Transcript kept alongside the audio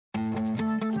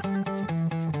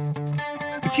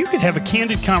If you could have a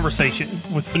candid conversation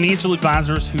with financial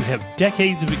advisors who have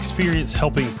decades of experience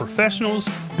helping professionals,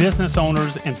 business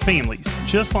owners, and families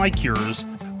just like yours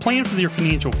plan for their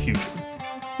financial future,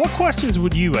 what questions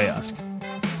would you ask?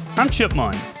 I'm Chip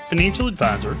Munn, financial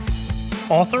advisor,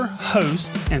 author,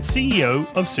 host, and CEO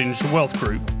of Signature Wealth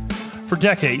Group. For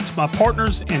decades, my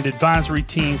partners and advisory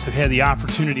teams have had the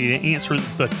opportunity to answer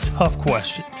the tough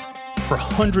questions for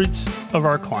hundreds of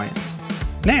our clients.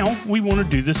 Now, we want to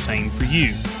do the same for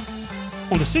you.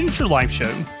 On the Signature Life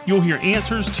Show, you'll hear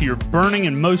answers to your burning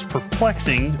and most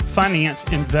perplexing finance,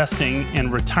 investing,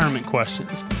 and retirement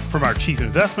questions from our Chief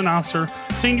Investment Officer,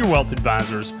 Senior Wealth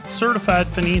Advisors, Certified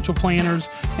Financial Planners,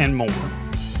 and more.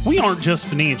 We aren't just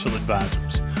financial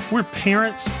advisors. We're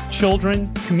parents, children,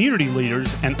 community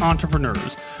leaders, and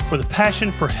entrepreneurs with a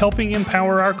passion for helping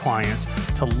empower our clients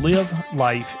to live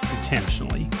life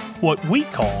intentionally, what we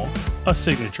call a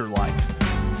signature life.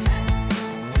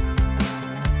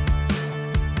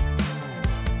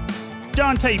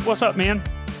 John Tate, what's up, man?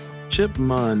 Chip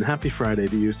Munn, happy Friday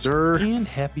to you, sir. And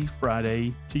happy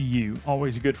Friday to you.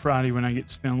 Always a good Friday when I get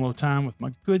to spend a little time with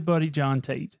my good buddy, John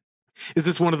Tate. Is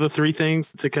this one of the three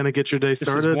things to kind of get your day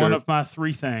started? This is one of my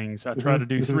three things. I try to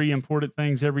do three important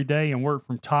things every day and work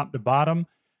from top to bottom.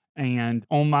 And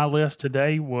on my list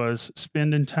today was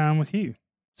spending time with you.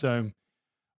 So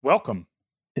welcome.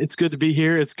 It's good to be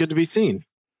here. It's good to be seen.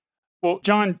 Well,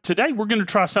 John, today we're going to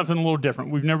try something a little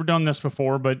different. We've never done this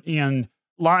before, but in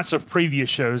lots of previous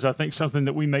shows, I think something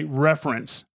that we make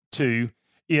reference to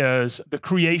is the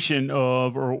creation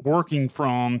of or working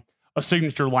from a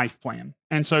signature life plan.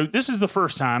 And so this is the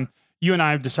first time you and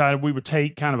I have decided we would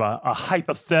take kind of a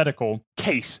hypothetical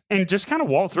case and just kind of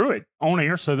walk through it on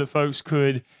air so that folks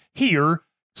could hear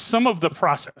some of the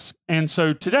process. And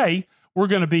so today we're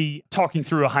going to be talking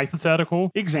through a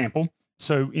hypothetical example.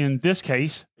 So in this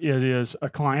case, it is a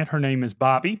client. Her name is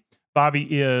Bobbie. Bobbie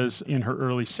is in her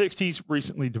early 60s,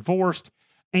 recently divorced,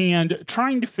 and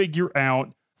trying to figure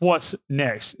out what's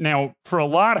next. Now, for a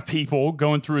lot of people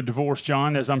going through a divorce,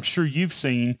 John, as I'm sure you've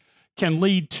seen, can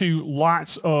lead to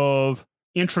lots of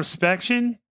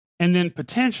introspection and then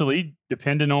potentially,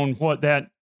 depending on what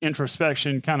that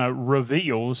introspection kind of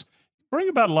reveals, bring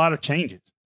about a lot of changes.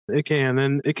 It can,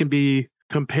 and it can be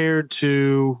compared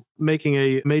to making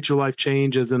a major life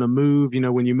change as in a move. You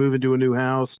know, when you move into a new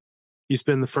house, you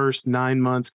spend the first 9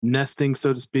 months nesting,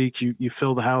 so to speak. You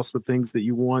fill the house with things that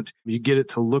you want. You get it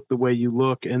to look the way you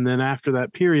look. And then after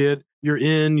that period,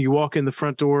 you walk in the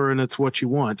front door and it's what you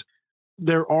want.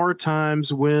 There are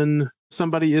times when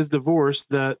somebody is divorced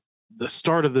that the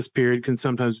start of this period can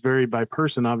sometimes vary by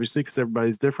person, obviously, because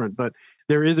everybody's different. But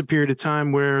there is a period of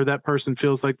time where that person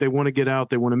feels like they want to get out,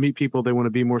 they want to meet people, they want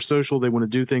to be more social, they want to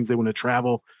do things, they want to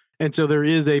travel. And so there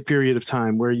is a period of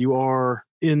time where you are,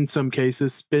 in some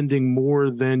cases, spending more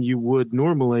than you would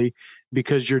normally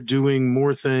because you're doing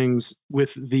more things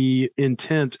with the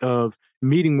intent of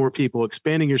meeting more people,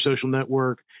 expanding your social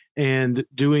network, and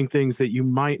doing things that you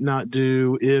might not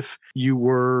do if you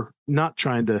were not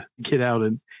trying to get out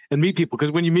and meet people.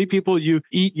 Because when you meet people, you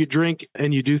eat, you drink,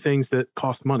 and you do things that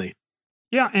cost money.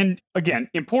 Yeah. And again,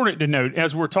 important to note,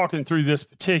 as we're talking through this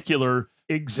particular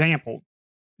example,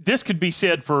 this could be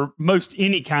said for most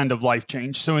any kind of life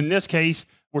change. So in this case,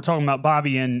 we're talking about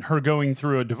Bobbie and her going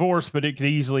through a divorce, but it could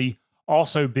easily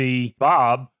also be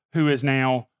Bob, who is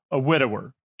now a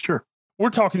widower. Sure. We're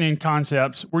talking in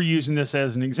concepts. We're using this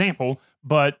as an example,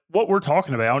 but what we're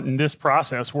talking about in this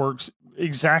process works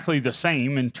exactly the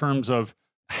same in terms of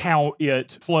how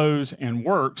it flows and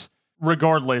works,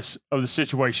 regardless of the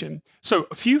situation. So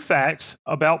a few facts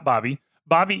about Bobbie.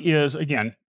 Bobbie is,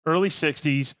 again, early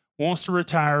 60s, wants to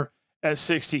retire at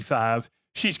 65.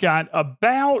 She's got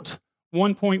about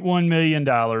 $1.1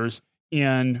 million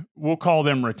in, we'll call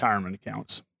them retirement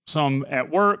accounts, some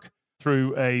at work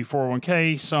through a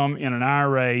 401k, some in an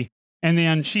IRA. And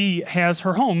then she has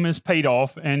her home is paid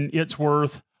off and it's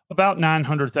worth about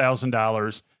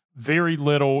 $900,000, very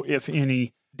little, if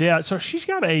any, debt. So she's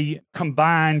got a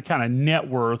combined kind of net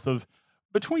worth of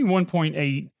between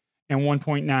 1.8 and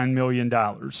 $1.9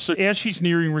 million. So as she's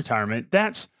nearing retirement,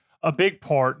 that's a big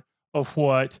part of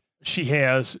what she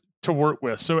has to work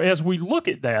with. So as we look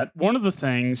at that, one of the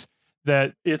things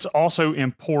that it's also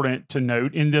important to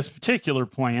note in this particular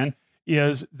plan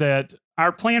is that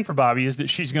our plan for Bobbie is that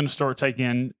she's going to start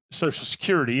taking Social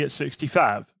Security at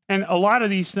 65. And a lot of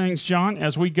these things, John,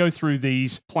 as we go through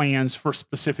these plans for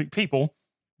specific people,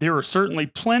 there are certainly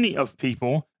plenty of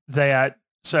people that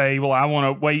say, well, I want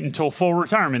to wait until full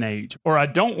retirement age, or I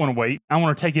don't want to wait. I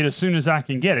want to take it as soon as I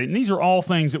can get it. And these are all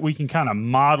things that we can kind of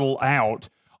model out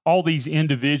all these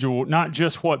individual, not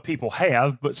just what people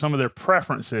have, but some of their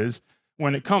preferences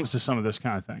when it comes to some of this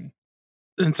kind of thing.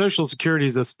 And Social Security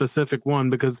is a specific one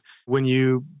because when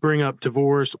you bring up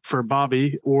divorce for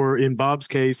Bobbie, or in Bob's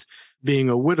case, being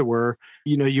a widower,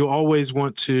 you always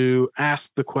want to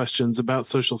ask the questions about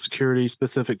Social Security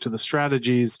specific to the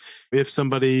strategies. If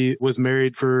somebody was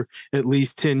married for at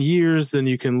least 10 years, then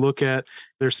you can look at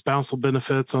their spousal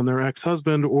benefits on their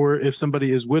ex-husband. Or if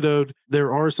somebody is widowed,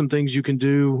 there are some things you can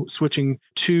do switching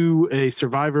to a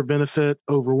survivor benefit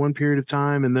over one period of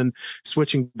time and then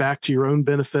switching back to your own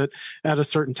benefit at a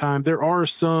certain time. There are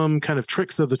some kind of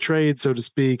tricks of the trade, so to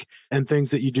speak, and things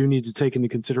that you do need to take into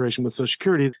consideration with Social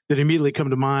Security that immediately come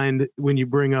to mind when you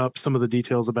bring up some of the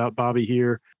details about Bobbie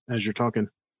here as you're talking.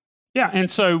 Yeah. And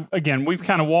so, again, we've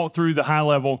kind of walked through the high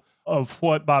level of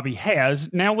what Bobbie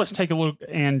has. Now let's take a look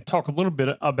and talk a little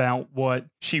bit about what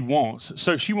she wants.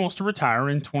 So she wants to retire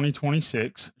in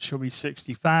 2026. She'll be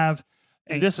 65.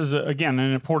 And this is, again,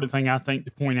 an important thing I think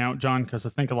to point out, John, because I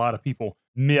think a lot of people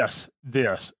miss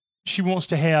this. She wants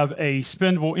to have a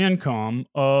spendable income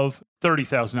of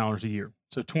 $30,000 a year,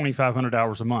 so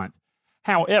 $2,500 a month.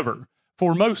 However,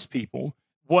 for most people,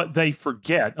 what they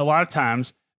forget, a lot of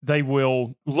times they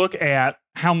will look at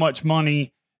how much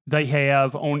money they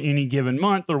have on any given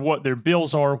month or what their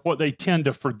bills are. What they tend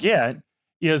to forget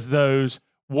is those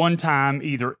one-time,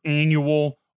 either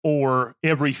annual or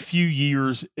every few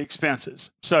years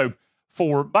expenses. So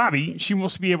for Bobbie, she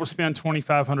wants to be able to spend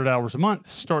 $2,500 a month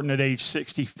starting at age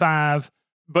 65,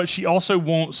 but she also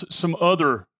wants some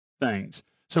other things.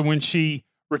 So when she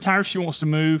retires, she wants to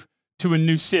move to a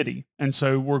new city. And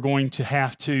so we're going to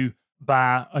have to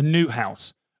buy a new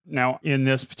house. Now, in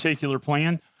this particular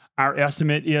plan, our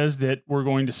estimate is that we're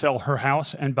going to sell her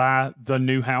house and buy the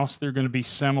new house. They're going to be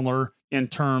similar in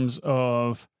terms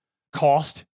of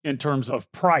cost, in terms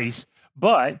of price.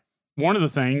 But one of the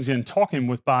things in talking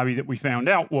with Bobbie that we found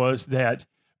out was that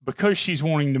because she's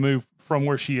wanting to move from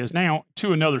where she is now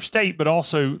to another state, but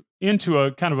also into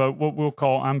a kind of a, what we'll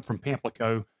call, I'm from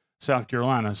Pamplico, South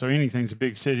Carolina, so anything's a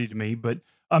big city to me, but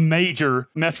a major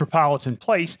metropolitan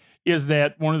place, is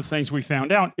that one of the things we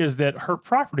found out is that her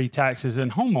property taxes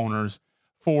and homeowners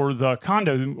for the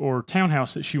condo or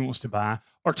townhouse that she wants to buy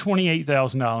are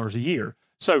 $28,000 a year.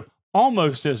 So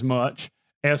almost as much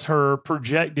as her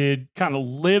projected kind of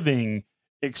living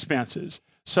expenses.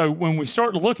 So when we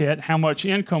start to look at how much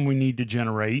income we need to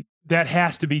generate, that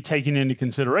has to be taken into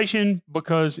consideration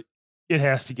because it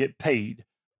has to get paid.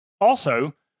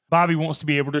 Also, Bobbie wants to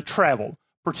be able to travel,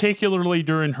 particularly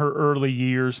during her early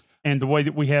years. And the way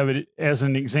that we have it as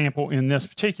an example in this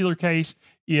particular case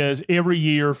is every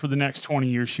year for the next 20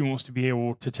 years, she wants to be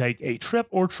able to take a trip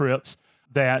or trips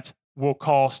that will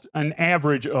cost an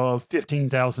average of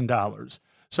 $15,000.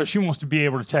 So she wants to be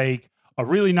able to take a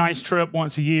really nice trip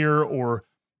once a year or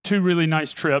two really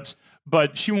nice trips,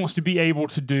 but she wants to be able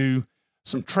to do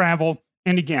some travel.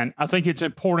 And again, I think it's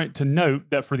important to note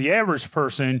that for the average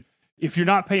person, if you're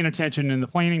not paying attention in the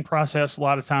planning process, a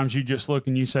lot of times you just look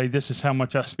and you say, this is how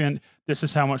much I spent. This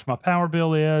is how much my power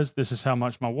bill is. This is how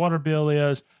much my water bill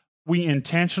is. We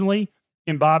intentionally,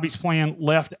 in Bobbie's plan,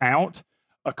 left out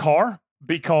a car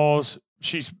because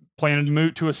she's planning to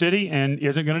move to a city and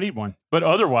isn't going to need one. But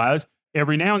otherwise,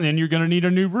 every now and then you're going to need a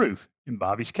new roof. In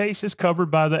Bobbie's case, it's covered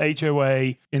by the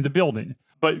HOA in the building.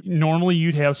 But normally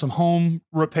you'd have some home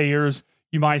repairs.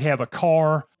 You might have a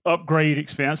car upgrade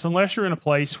expense, unless you're in a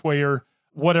place where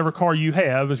whatever car you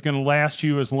have is going to last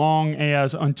you as long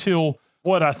as until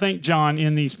what I think, John,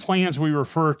 in these plans we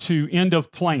refer to end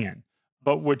of plan,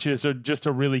 but which is just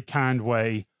a really kind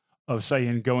way of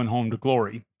saying going home to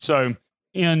glory. So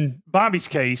in Bobbie's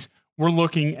case, we're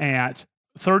looking at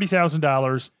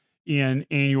 $30,000 in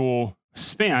annual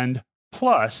spend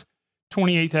plus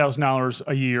 $28,000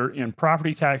 a year in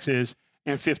property taxes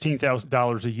and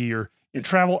 $15,000 a year in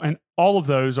travel. And all of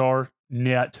those are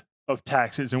net of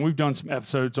taxes. And we've done some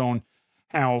episodes on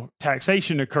how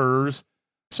taxation occurs.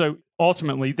 So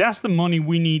ultimately, that's the money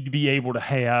we need to be able to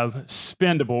have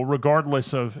spendable,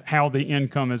 regardless of how the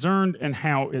income is earned and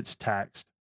how it's taxed.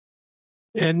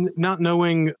 And not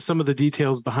knowing some of the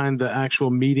details behind the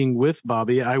actual meeting with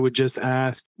Bobbie, I would just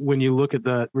ask, when you look at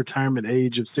the retirement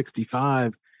age of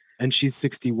 65 and she's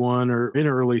 61 or in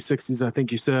her early 60s, I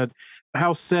think you said,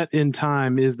 how set in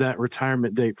time is that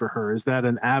retirement date for her? Is that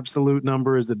an absolute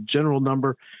number? Is it a general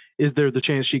number? Is there the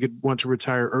chance she could want to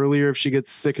retire earlier if she gets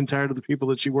sick and tired of the people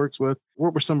that she works with?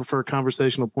 What were some of her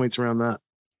conversational points around that?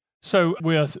 So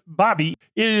with Bobbie,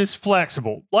 it is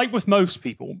flexible. Like with most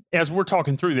people, as we're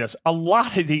talking through this, a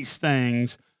lot of these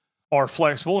things are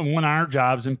flexible. And one of our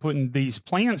jobs in putting these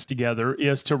plans together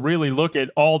is to really look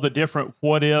at all the different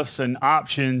what ifs and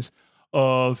options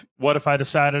of what if I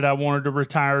decided I wanted to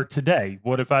retire today?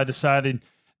 What if I decided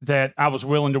that I was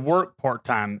willing to work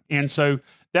part-time? And so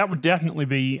that would definitely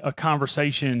be a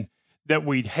conversation that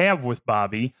we'd have with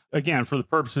Bobbie. Again, for the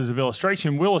purposes of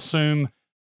illustration, we'll assume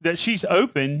that she's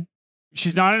open.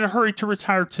 She's not in a hurry to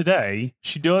retire today.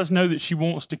 She does know that she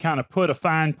wants to kind of put a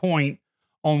fine point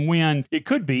on when it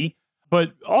could be,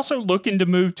 but also looking to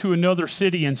move to another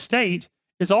city and state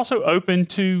is also open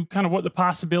to kind of what the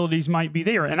possibilities might be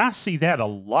there. And I see that a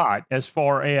lot as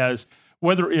far as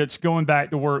whether it's going back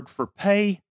to work for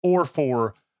pay or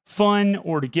for fun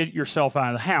or to get yourself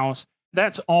out of the house.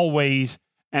 That's always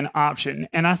an option.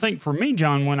 And I think for me,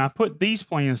 John, when I put these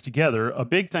plans together, a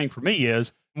big thing for me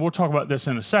is, and we'll talk about this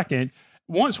in a second,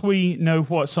 once we know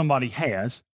what somebody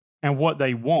has and what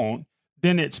they want,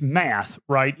 then it's math,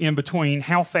 right? In between,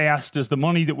 how fast does the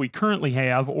money that we currently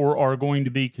have or are going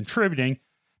to be contributing,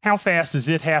 how fast does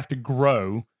it have to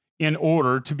grow in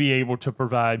order to be able to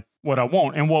provide what I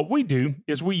want? And what we do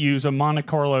is we use a Monte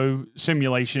Carlo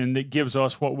simulation that gives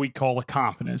us what we call a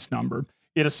confidence number.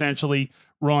 It essentially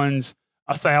runs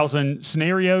 1,000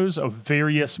 scenarios of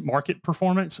various market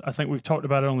performance. I think we've talked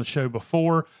about it on the show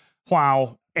before.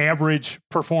 While average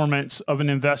performance of an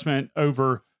investment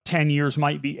over 10 years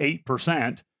might be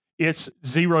 8%, it's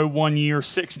 0 1 year,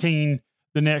 16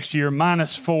 the next year,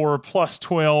 -4,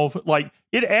 +12. Like,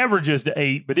 it averages to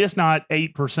 8, but it's not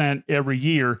 8% every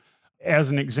year, as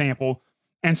an example.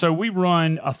 And so we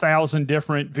run 1,000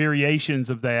 different variations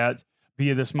of that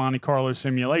via this Monte Carlo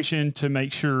simulation to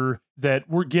make sure that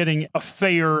we're getting a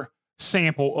fair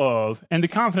sample of, and the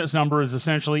confidence number is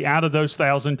essentially out of those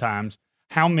 1,000 times,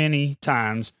 how many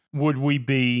times would we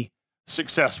be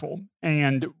successful?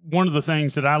 And one of the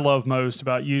things that I love most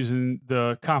about using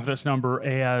the confidence number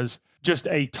as just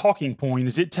a talking point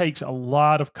is it takes a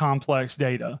lot of complex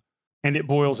data and it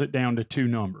boils it down to two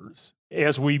numbers.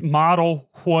 As we model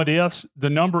what ifs, the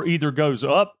number either goes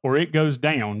up or it goes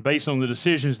down based on the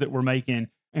decisions that we're making.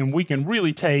 And we can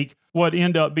really take what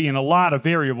end up being a lot of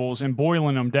variables and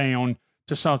boiling them down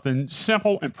to something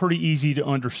simple and pretty easy to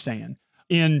understand.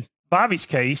 In Bobbie's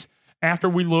case, after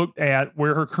we looked at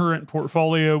where her current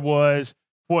portfolio was,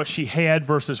 what she had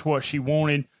versus what she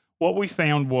wanted, what we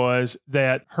found was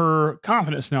that her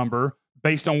confidence number,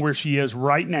 based on where she is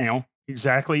right now,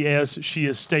 exactly as she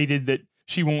has stated that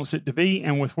she wants it to be,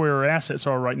 and with where her assets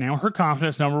are right now, her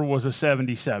confidence number was a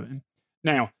 77.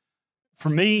 Now, for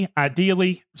me,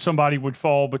 ideally, somebody would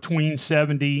fall between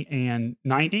 70 and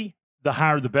 90. The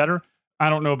higher, the better. I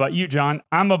don't know about you, John.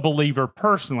 I'm a believer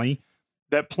personally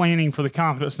that planning for the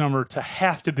confidence number to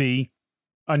have to be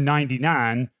a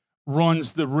 99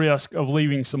 runs the risk of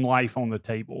leaving some life on the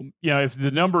table. You know, if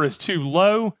the number is too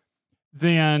low,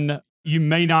 then you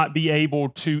may not be able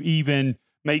to even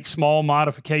make small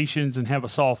modifications and have a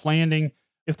soft landing.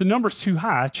 If the number's too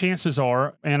high, chances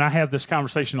are, and I have this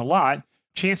conversation a lot,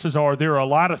 chances are there are a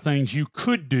lot of things you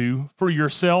could do for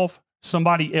yourself,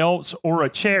 somebody else, or a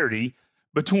charity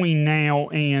between now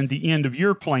and the end of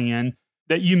your plan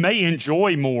that you may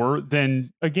enjoy more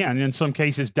than, again, in some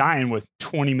cases, dying with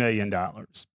 $20 million.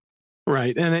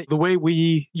 Right. And the way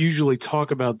we usually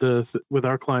talk about this with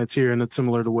our clients here, and it's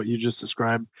similar to what you just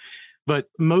described, but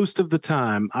most of the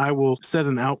time I will set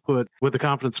an output with a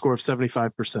confidence score of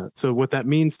 75%. So what that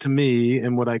means to me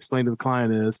and what I explain to the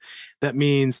client is that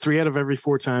means 3 out of every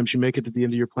 4 times you make it to the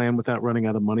end of your plan without running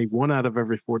out of money. 1 out of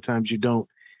every 4 times you don't.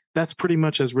 That's pretty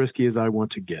much as risky as I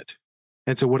want to get.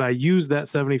 And so what I use that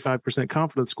 75%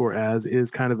 confidence score as is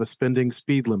kind of a spending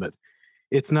speed limit.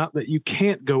 It's not that you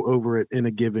can't go over it in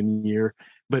a given year,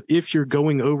 but if you're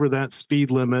going over that speed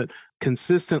limit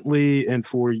consistently and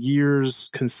for years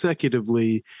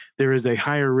consecutively, there is a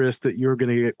higher risk that you're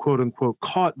going to get, quote unquote,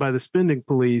 caught by the spending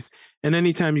police. And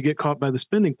anytime you get caught by the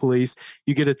spending police,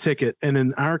 you get a ticket. And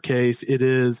in our case, it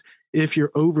is if you're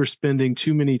overspending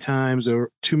too many times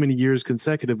or too many years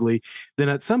consecutively, then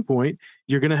at some point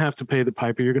you're going to have to pay the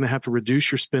piper. You're going to have to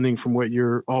reduce your spending from what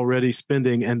you're already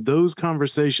spending. And those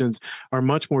conversations are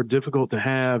much more difficult to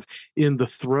have in the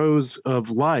throes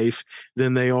of life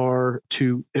than they are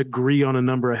to agree on a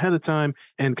number ahead of time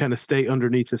and kind of stay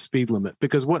underneath the speed limit.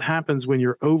 Because what happens when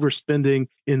you're overspending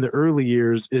in the early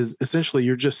years is essentially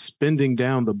you're just spending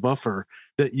down the buffer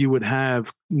that you would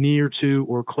have near to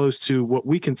or close to what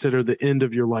we consider the end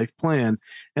of your life plan.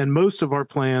 And most of our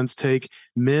plans take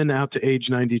men out to age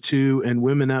 92 and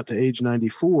women out to age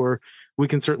 94. We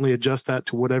can certainly adjust that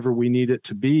to whatever we need it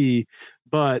to be.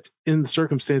 But in the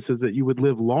circumstances that you would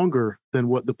live longer than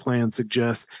what the plan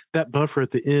suggests, that buffer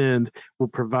at the end will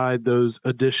provide those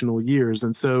additional years.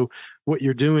 And so what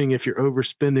you're doing if you're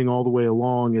overspending all the way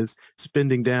along is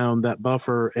spending down that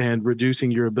buffer and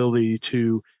reducing your ability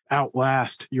to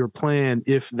outlast your plan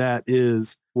if that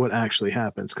is what actually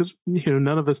happens. Because,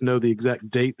 none of us know the exact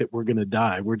date that we're going to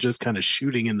die. We're just kind of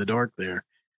shooting in the dark there.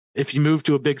 If you move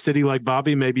to a big city like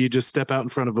Bobbie, maybe you just step out in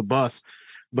front of a bus.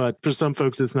 But for some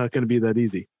folks, it's not going to be that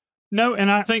easy. No,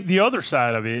 and I think the other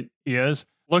side of it is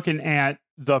looking at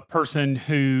the person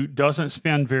who doesn't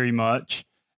spend very much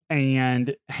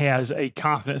and has a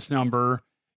confidence number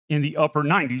in the upper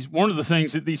 90s. One of the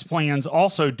things that these plans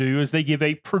also do is they give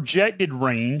a projected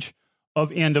range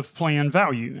of end of plan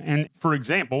value. And for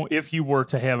example, if you were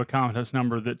to have a confidence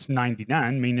number that's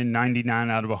 99, meaning 99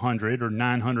 out of 100 or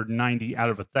 990 out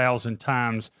of 1,000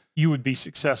 times you would be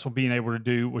successful being able to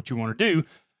do what you want to do,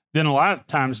 then a lot of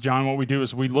times, John, what we do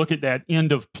is we look at that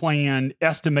end of plan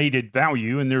estimated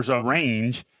value, and there's a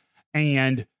range,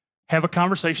 and have a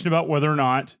conversation about whether or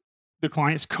not the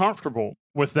client's comfortable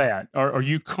with that. Are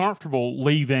you comfortable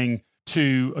leaving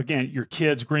to, again, your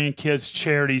kids, grandkids,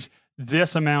 charities,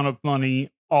 this amount of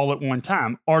money all at one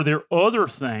time? Are there other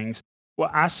things?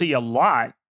 What I see a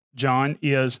lot, John,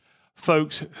 is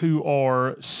folks who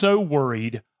are so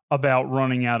worried about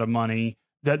running out of money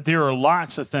that there are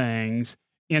lots of things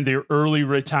in their early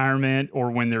retirement or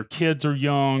when their kids are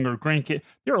young or grandkids.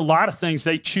 There are a lot of things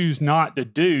they choose not to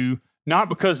do, not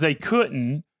because they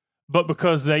couldn't, but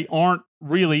because they aren't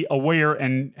really aware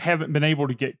and haven't been able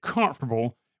to get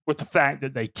comfortable with the fact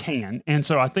that they can. And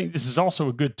so I think this is also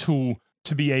a good tool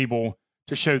to be able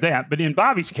to show that. But in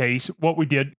Bobbie's case, what we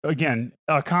did, again,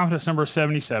 a confidence number of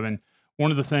 77,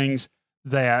 one of the things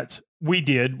that we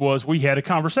did was we had a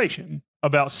conversation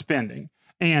about spending.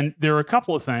 And there are a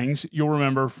couple of things you'll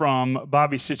remember from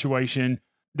Bobbie's situation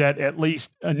that at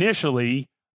least initially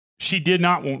she did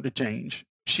not want to change.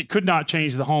 She could not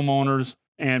change the homeowners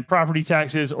and property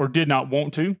taxes, or did not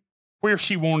want to. Where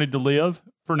she wanted to live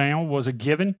for now was a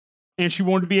given, and she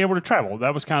wanted to be able to travel.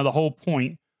 That was kind of the whole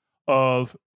point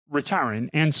of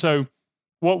retiring. And so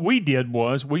what we did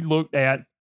was we looked at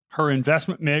her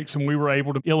investment mix, and we were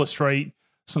able to illustrate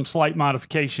some slight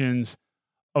modifications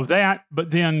of that. But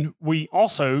then we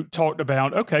also talked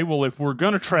about, okay, well, if we're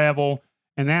going to travel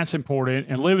and that's important,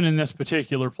 and living in this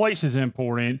particular place is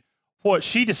important, what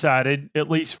she decided, at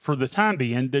least for the time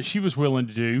being, that she was willing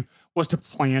to do was to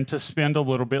plan to spend a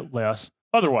little bit less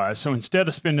otherwise. So instead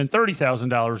of spending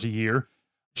 $30,000 a year,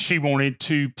 she wanted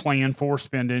to plan for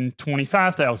spending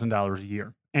 $25,000 a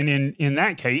year. And in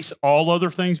that case, all other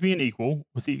things being equal,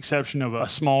 with the exception of a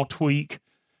small tweak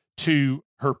to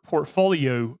her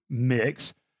portfolio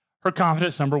mix, her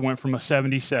confidence number went from a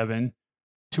 77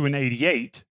 to an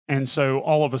 88. And so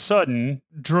all of a sudden,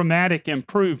 dramatic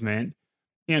improvement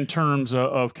in terms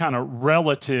of kind of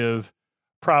relative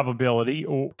probability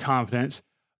or confidence,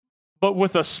 but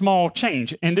with a small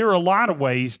change. And there are a lot of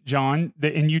ways, John,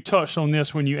 that, and you touched on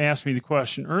this when you asked me the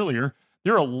question earlier,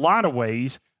 there are a lot of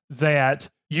ways that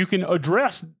you can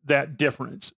address that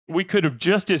difference. We could have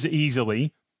just as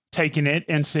easily taken it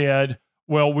and said,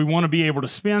 well, we want to be able to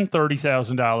spend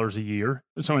 $30,000 a year.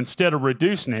 So instead of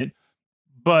reducing it,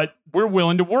 but we're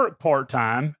willing to work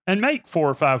part-time and make $400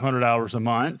 or $500 a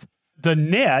month. The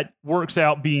net works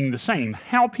out being the same.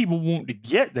 How people want to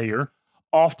get there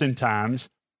oftentimes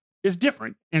is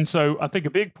different. And so I think a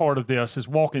big part of this is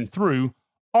walking through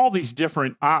all these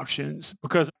different options,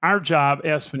 because our job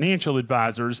as financial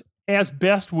advisors, as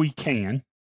best we can,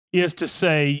 is to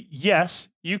say, yes,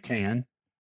 you can,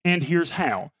 and here's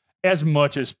how, as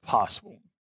much as possible.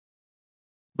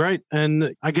 Right.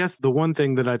 And I guess the one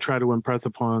thing that I try to impress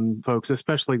upon folks,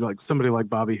 especially like somebody like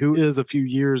Bobbie, who is a few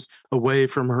years away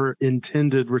from her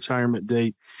intended retirement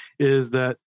date, is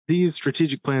that these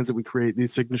strategic plans that we create,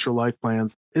 these signature life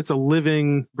plans, it's a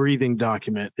living, breathing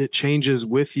document. It changes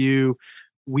with you.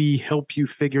 We help you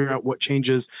figure out what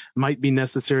changes might be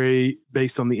necessary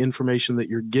based on the information that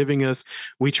you're giving us.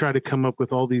 We try to come up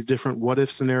with all these different what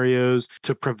if scenarios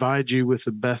to provide you with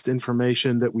the best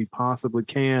information that we possibly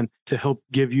can to help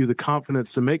give you the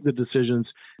confidence to make the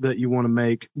decisions that you want to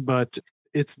make. But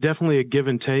it's definitely a give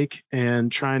and take,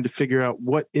 and trying to figure out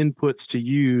what inputs to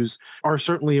use are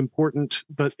certainly important,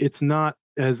 but it's not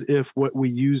as if what we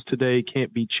use today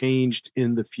can't be changed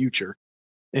in the future.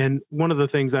 And one of the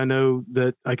things I know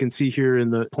that I can see here in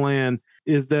the plan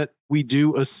is that we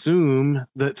do assume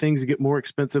that things get more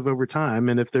expensive over time.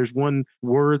 And if there's one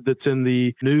word that's in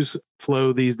the news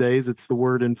flow these days, it's the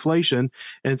word inflation.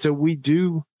 And so we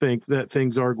do think that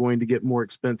things are going to get more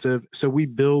expensive. So we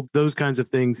build those kinds of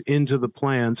things into the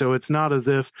plan. So it's not as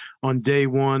if on day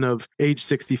one of age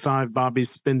 65,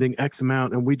 Bobbie's spending X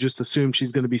amount, and we just assume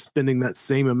she's going to be spending that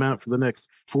same amount for the next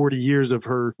 40 years of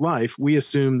her life. We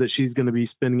assume that she's going to be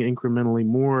spending incrementally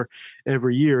more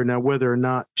every year. Now, whether or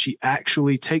not she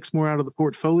actually takes more more out of the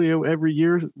portfolio every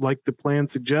year, like the plan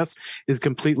suggests, is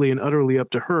completely and utterly up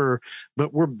to her.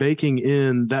 But we're baking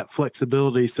in that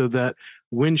flexibility so that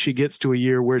when she gets to a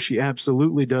year where she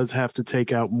absolutely does have to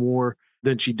take out more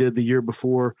than she did the year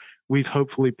before, we've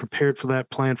hopefully prepared for that,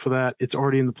 planned for that. It's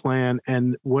already in the plan.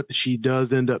 And what she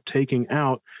does end up taking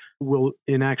out will,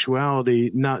 in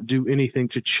actuality, not do anything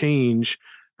to change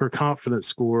her confidence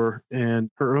score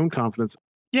and her own confidence.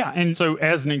 Yeah. And so,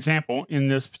 as an example, in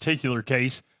this particular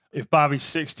case, if Bobbie's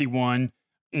 61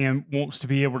 and wants to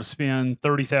be able to spend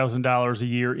 $30,000 a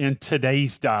year in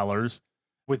today's dollars,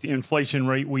 with the inflation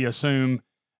rate we assume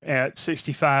at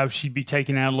 65, she'd be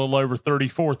taking out a little over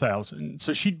 34,000.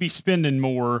 So she'd be spending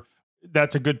more.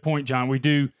 That's a good point, John. We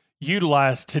do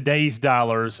utilize today's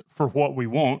dollars for what we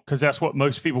want because that's what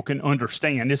most people can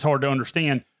understand. It's hard to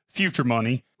understand future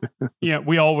money. Yeah,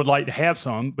 we all would like to have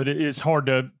some, but it's hard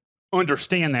to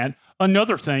understand that.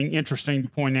 Another thing interesting to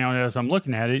point out as I'm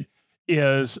looking at it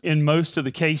is in most of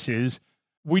the cases,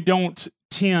 we don't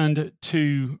tend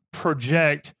to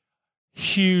project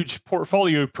huge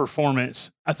portfolio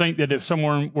performance. I think that if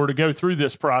someone were to go through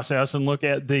this process and look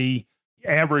at the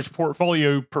average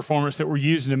portfolio performance that we're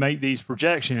using to make these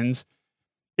projections,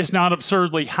 it's not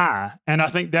absurdly high. And I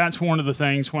think that's one of the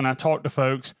things when I talk to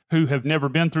folks who have never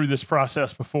been through this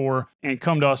process before and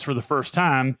come to us for the first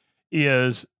time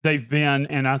is they've been,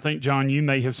 and I think, John, you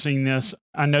may have seen this.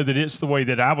 I know that it's the way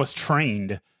that I was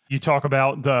trained. You talk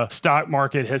about the stock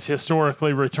market has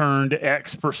historically returned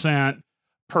X%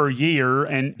 per year.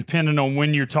 And depending on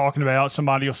when you're talking about,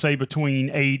 somebody will say between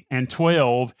 8 and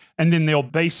 12, and then they'll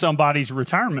base somebody's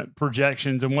retirement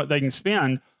projections and what they can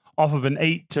spend off of an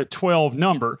 8 to 12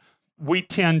 number. We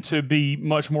tend to be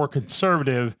much more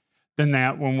conservative than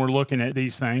that when we're looking at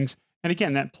these things. And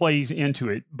again, that plays into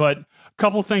it. But a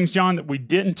couple of things, John, that we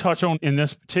didn't touch on in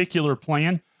this particular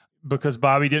plan, because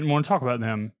Bobbie didn't want to talk about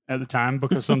them at the time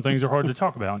because some things are hard to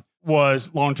talk about,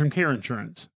 was long-term care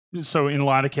insurance. So in a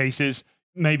lot of cases,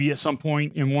 maybe at some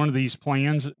point in one of these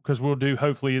plans, because we'll do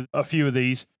hopefully a few of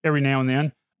these every now and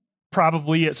then,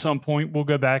 probably at some point we'll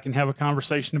go back and have a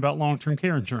conversation about long-term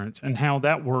care insurance and how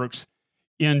that works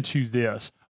into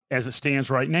this. As it stands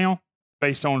right now,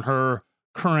 based on her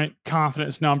current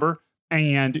confidence number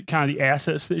and kind of the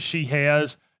assets that she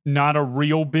has, not a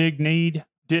real big need.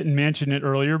 Didn't mention it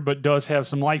earlier, but does have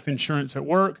some life insurance at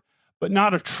work, but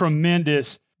not a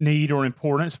tremendous need or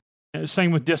importance.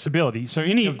 Same with disability. So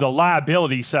any of the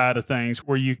liability side of things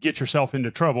where you get yourself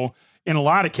into trouble, in a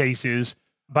lot of cases,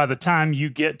 by the time you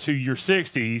get to your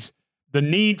 60s, the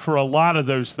need for a lot of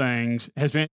those things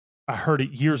has been, I heard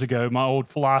it years ago, my old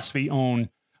philosophy on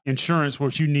insurance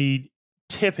was you need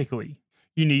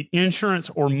insurance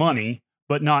or money,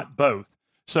 but not both.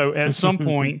 So at some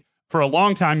point, for a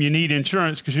long time, you need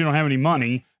insurance because you don't have any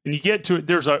money. And you get to it,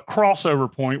 there's a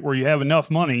crossover point where you have enough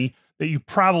money that you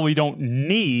probably don't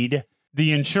need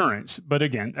the insurance. But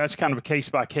again, that's kind of a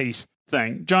case-by-case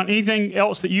thing. John, anything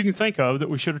else that you can think of that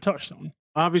we should have touched on?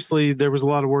 Obviously, there was a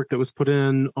lot of work that was put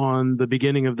in on the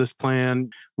beginning of this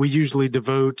plan. We usually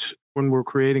devote, when we're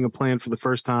creating a plan for the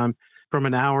first time, from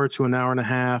an hour to an hour and a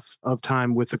half of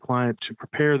time with the client to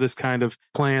prepare this kind of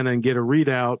plan and get a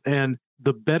readout. And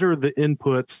the better the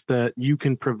inputs that you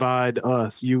can provide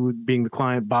us, you being the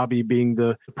client, Bobbie being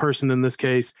the person in this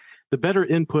case, the better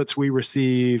inputs we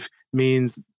receive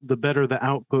means the better the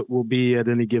output will be at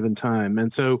any given time.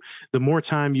 And so the more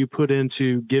time you put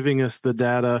into giving us the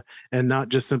data and not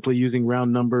just simply using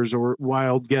round numbers or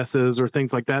wild guesses or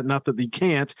things like that, not that you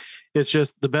can't, it's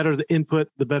just the better the input,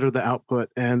 the better the output,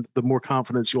 and the more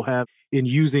confidence you'll have in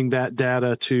using that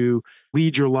data to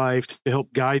lead your life, to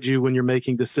help guide you when you're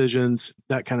making decisions,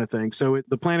 that kind of thing. So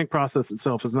the planning process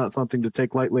itself is not something to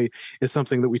take lightly. It's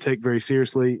something that we take very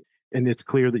seriously. And it's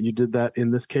clear that you did that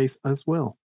in this case as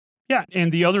well. Yeah. And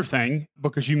the other thing,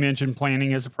 because you mentioned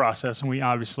planning as a process, and we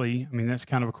obviously, I mean, that's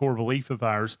kind of a core belief of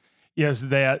ours, is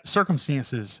that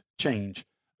circumstances change.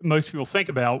 Most people think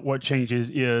about what changes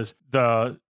is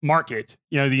the market,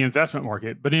 the investment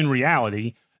market. But in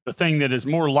reality, the thing that is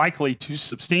more likely to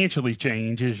substantially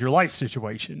change is your life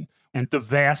situation. And the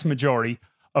vast majority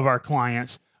of our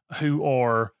clients who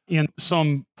are in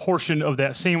some portion of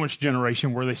that sandwich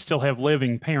generation where they still have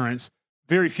living parents,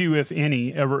 very few, if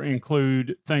any, ever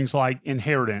include things like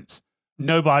inheritance.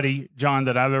 Nobody, John,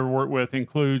 that I've ever worked with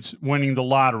includes winning the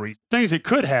lottery. Things that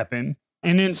could happen,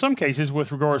 and in some cases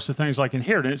with regards to things like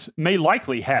inheritance, may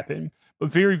likely happen, but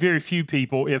very, very few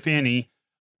people, if any,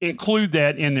 include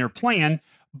that in their plan.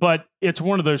 But it's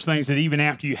one of those things that even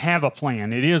after you have a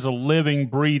plan, it is a living,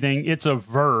 breathing, it's a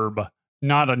verb,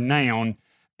 not a noun.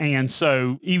 And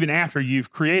so even after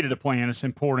you've created a plan, it's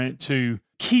important to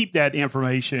keep that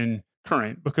information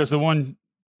current, because the one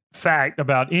fact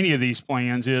about any of these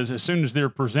plans is as soon as they're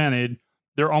presented,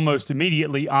 they're almost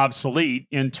immediately obsolete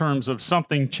in terms of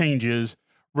something changes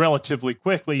relatively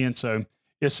quickly. And so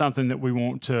it's something that we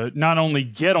want to not only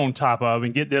get on top of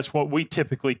and get this, what we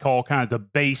typically call kind of the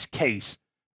base case,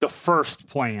 the first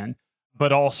plan,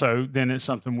 but also then it's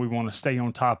something we want to stay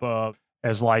on top of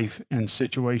as life and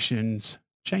situations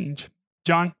change.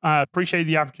 John, I appreciate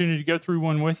the opportunity to go through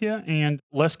one with you, and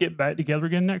let's get back together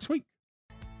again next week.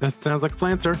 That sounds like a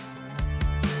plan, sir.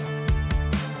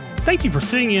 Thank you for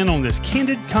sitting in on this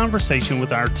candid conversation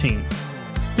with our team.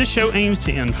 This show aims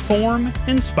to inform,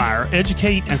 inspire,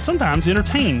 educate, and sometimes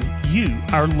entertain you,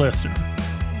 our listener.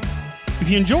 If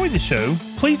you enjoyed the show,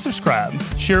 please subscribe,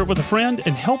 share it with a friend,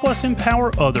 and help us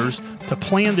empower others to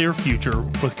plan their future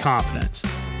with confidence.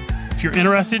 If you're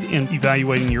interested in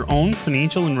evaluating your own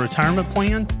financial and retirement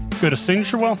plan, go to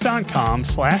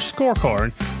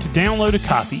signaturewealth.com/scorecard to download a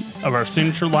copy of our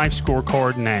Signature Life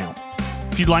Scorecard now.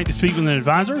 If you'd like to speak with an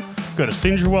advisor, go to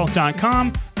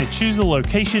signaturewealth.com and choose the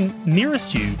location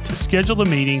nearest you to schedule the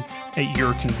meeting at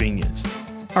your convenience.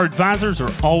 Our advisors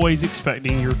are always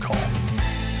expecting your call.